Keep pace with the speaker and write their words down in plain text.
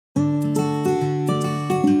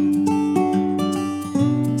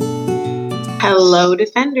Hello,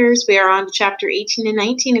 Defenders. We are on to Chapter 18 and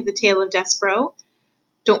 19 of the Tale of Despereaux.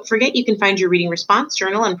 Don't forget you can find your reading response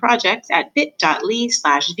journal and projects at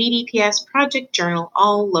bit.ly/VDPS Project Journal,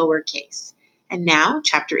 all lowercase. And now,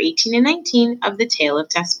 Chapter 18 and 19 of the Tale of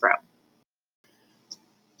Despereaux.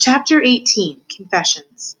 Chapter 18,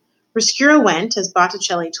 Confessions. Roscuro went, as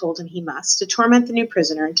Botticelli told him he must, to torment the new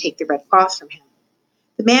prisoner and take the red cloth from him.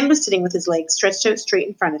 The man was sitting with his legs stretched out straight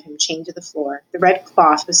in front of him, chained to the floor. The red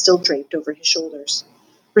cloth was still draped over his shoulders.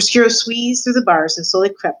 Roscuro squeezed through the bars and slowly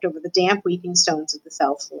crept over the damp, weeping stones of the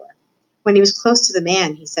cell floor. When he was close to the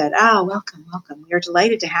man, he said, welcome, welcome. We are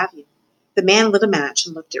delighted to have you." The man lit a match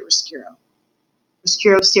and looked at Roscuro.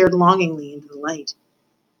 Roscuro stared longingly into the light.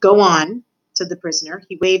 "Go on," said the prisoner.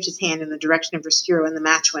 He waved his hand in the direction of Roscuro, and the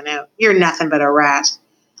match went out. "You're nothing but a rat."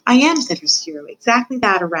 "I am," said Roscuro, "exactly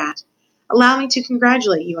that, a rat. Allow me to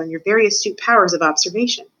congratulate you on your very astute powers of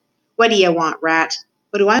observation." "What do you want, rat?"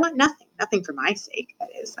 "What do I want? Nothing. Nothing for my sake, that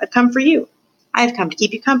is. I've come for you. I have come to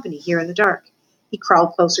keep you company here in the dark." He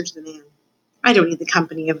crawled closer to the man. "I don't need the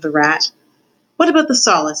company of the rat." "What about the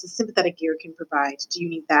solace a sympathetic ear can provide? Do you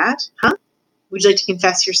need that? Huh? Would you like to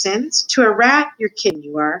confess your sins? To a rat? You're kidding,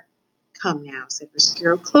 you are." "Come now," said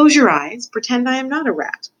Roscuro. "Close your eyes. Pretend I am not a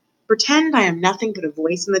rat. Pretend I am nothing but a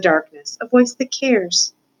voice in the darkness, a voice that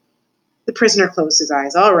cares." The prisoner closed his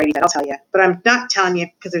eyes. "All right, I'll tell you. But I'm not telling you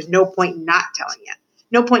because there's no point in not telling you.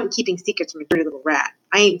 No point in keeping secrets from a dirty little rat.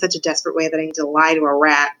 I ain't in such a desperate way that I need to lie to a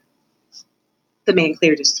rat." The man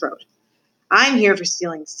cleared his throat. "I'm here for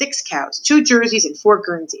stealing 6 cows, 2 jerseys, and 4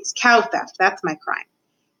 Guernseys. Cow theft, that's my crime."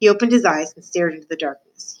 He opened his eyes and stared into the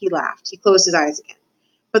darkness. He laughed. He closed his eyes again.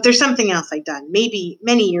 "But there's something else I'd done, maybe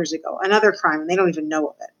many years ago, another crime, and they don't even know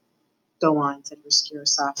of it." "Go on," said Roscuro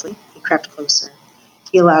softly. He crept closer.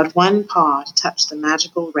 He allowed one paw to touch the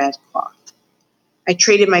magical red cloth. "I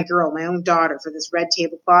traded my girl, my own daughter, for this red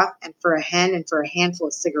tablecloth, and for a hen, and for a handful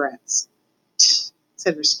of cigarettes." "Tch,"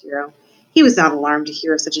 said Roscuro. He was not alarmed to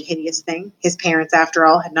hear of such a hideous thing. His parents, after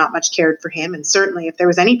all, had not much cared for him, and certainly if there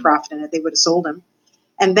was any profit in it, they would have sold him.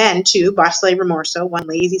 And then, too, Botticelli Rimorso, one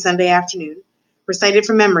lazy Sunday afternoon, recited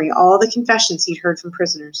from memory all the confessions he'd heard from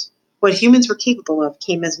prisoners. What humans were capable of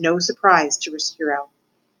came as no surprise to Roscuro.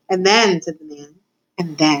 "And then," said the man.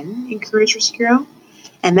 "And then?" encouraged Roscuro.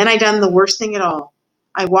 "And then I done the worst thing at all.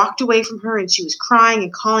 I walked away from her, and she was crying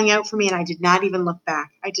and calling out for me, and I did not even look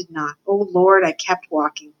back. I did not. Oh, Lord, I kept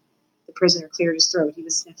walking." The prisoner cleared his throat. He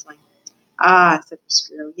was sniffling. "Ah," said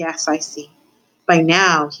Roscuro. "Yes, I see." By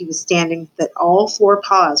now he was standing that all 4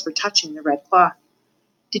 paws were touching the red cloth.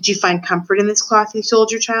 "Did you find comfort in this cloth you sold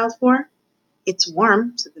your child for?" "It's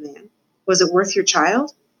warm," said the man. "Was it worth your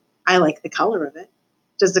child?" "I like the color of it."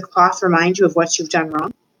 "Does the cloth remind you of what you've done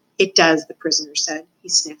wrong?" "It does," the prisoner said. He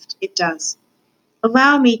sniffed. "It does."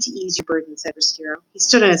 "Allow me to ease your burden," said Roscuro. He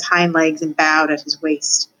stood on his hind legs and bowed at his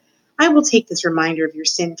waist. "I will take this reminder of your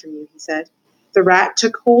sin from you," he said. The rat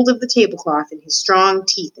took hold of the tablecloth in his strong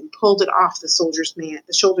teeth and pulled it off the shoulders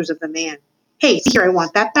of the man. "Hey, see here, I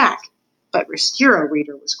want that back." But Roscuro,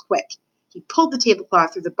 reader, was quick. He pulled the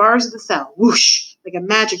tablecloth through the bars of the cell, whoosh, like a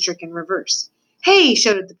magic trick in reverse. "Hey,"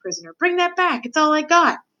 shouted the prisoner, "bring that back. It's all I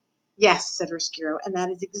got." "Yes," said Roscuro, "and that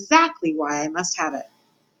is exactly why I must have it."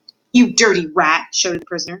 "You dirty rat," shouted the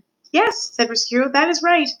prisoner. "Yes," said Roscuro, "that is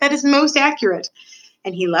right. That is most accurate."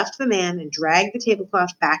 And he left the man and dragged the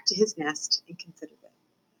tablecloth back to his nest and considered it.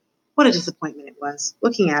 What a disappointment it was.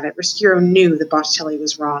 Looking at it, Roscuro knew that Botticelli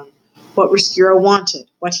was wrong. What Roscuro wanted,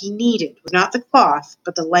 what he needed, was not the cloth,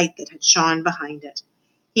 but the light that had shone behind it.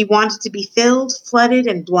 He wanted to be filled, flooded,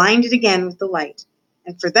 and blinded again with the light.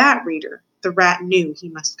 And for that, reader, the rat knew he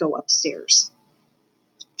must go upstairs.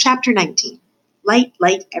 Chapter 19. Light,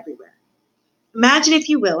 light everywhere. Imagine, if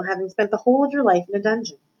you will, having spent the whole of your life in a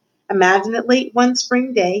dungeon. Imagine that late one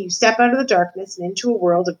spring day you step out of the darkness and into a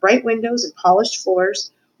world of bright windows and polished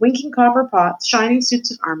floors, winking copper pots, shining suits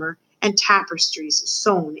of armor, and tapestries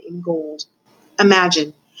sewn in gold.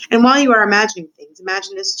 Imagine. And while you are imagining things,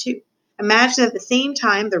 imagine this too. Imagine that at the same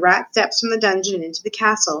time the rat steps from the dungeon and into the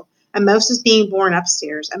castle, a mouse is being born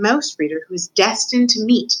upstairs, a mouse reader who is destined to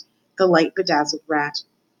meet the light bedazzled rat.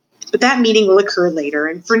 But that meeting will occur later,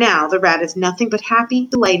 and for now the rat is nothing but happy,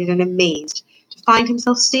 delighted, and amazed to find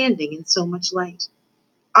himself standing in so much light.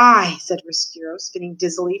 "I," said Roscuro, spinning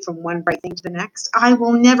dizzily from one bright thing to the next, "I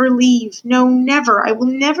will never leave. No, never. I will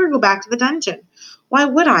never go back to the dungeon. Why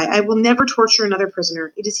would I? I will never torture another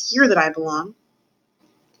prisoner. It is here that I belong."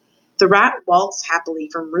 The rat waltzed happily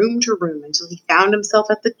from room to room until he found himself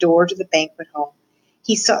at the door to the banquet hall.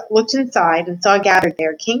 He looked inside and saw gathered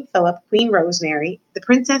there King Philip, Queen Rosemary, the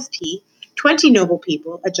Princess P, 20 noble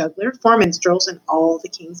people, a juggler, 4 minstrels, and all the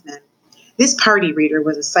king's men. This party, reader,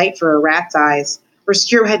 was a sight for a rat's eyes.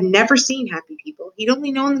 Roscuro had never seen happy people. He'd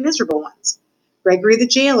only known the miserable ones. Gregory the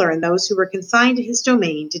jailer and those who were consigned to his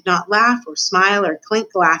domain did not laugh or smile or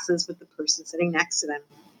clink glasses with the person sitting next to them.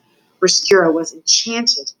 Roscuro was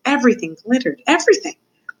enchanted. Everything glittered. Everything.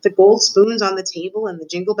 The gold spoons on the table and the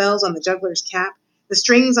jingle bells on the juggler's cap, the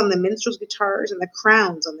strings on the minstrels' guitars and the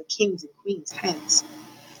crowns on the kings' and queens' heads.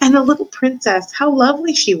 And the little princess, how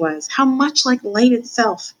lovely she was, how much like light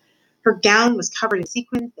itself. Her gown was covered in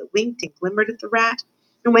sequins that winked and glimmered at the rat,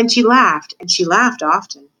 and when she laughed, and she laughed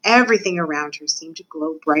often, everything around her seemed to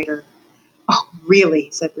glow brighter. "Oh, really,"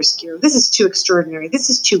 said Roscuro, "this is too extraordinary, this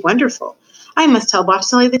is too wonderful. I must tell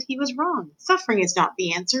Botticelli that he was wrong. Suffering is not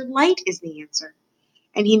the answer, light is the answer."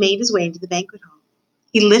 And he made his way into the banquet hall.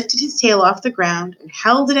 He lifted his tail off the ground and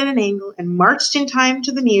held it at an angle and marched in time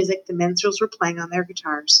to the music the minstrels were playing on their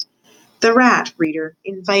guitars. The rat, reader,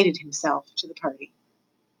 invited himself to the party.